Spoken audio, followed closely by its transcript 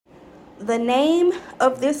The name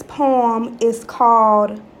of this poem is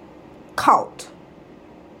called Caught.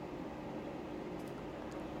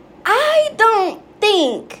 I don't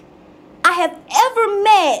think I have ever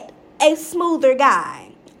met a smoother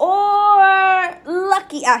guy, or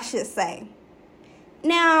lucky, I should say.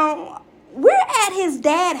 Now, we're at his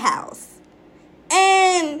dad's house,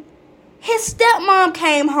 and his stepmom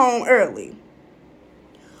came home early.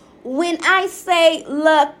 When I say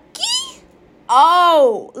lucky,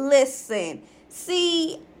 oh, listen.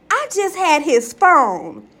 See, I just had his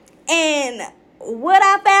phone, and what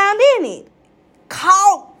I found in it?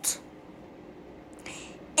 Caught.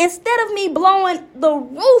 Instead of me blowing the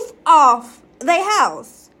roof off their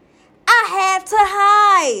house, I had to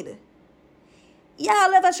hide.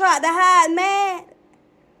 Y'all ever tried to hide mad?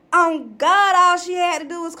 On God, all she had to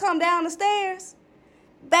do was come down the stairs.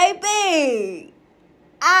 Baby,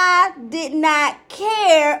 I did not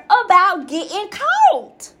care about getting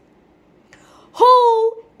caught.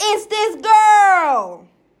 Who is this girl?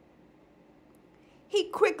 He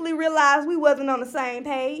quickly realized we wasn't on the same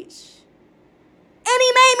page. And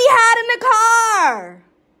he made me hide in the car.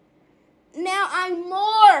 Now I'm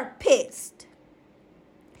more pissed.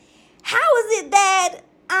 How is it that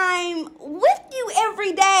I'm with you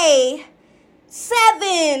every day,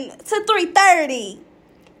 7 to 3:30,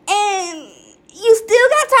 and you still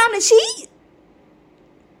got time to cheat?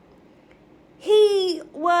 He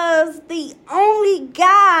was the only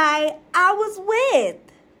guy I was with.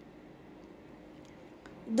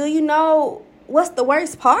 Do you know what's the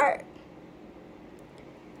worst part?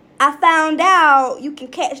 I found out you can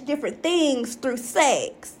catch different things through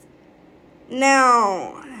sex.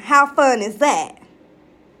 Now, how fun is that?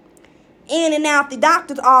 In and out the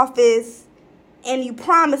doctor's office, and you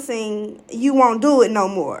promising you won't do it no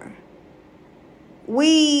more.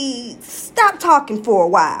 We stopped talking for a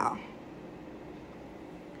while.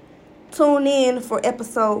 Tune in for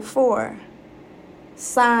episode 4.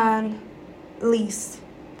 Sign, Lease.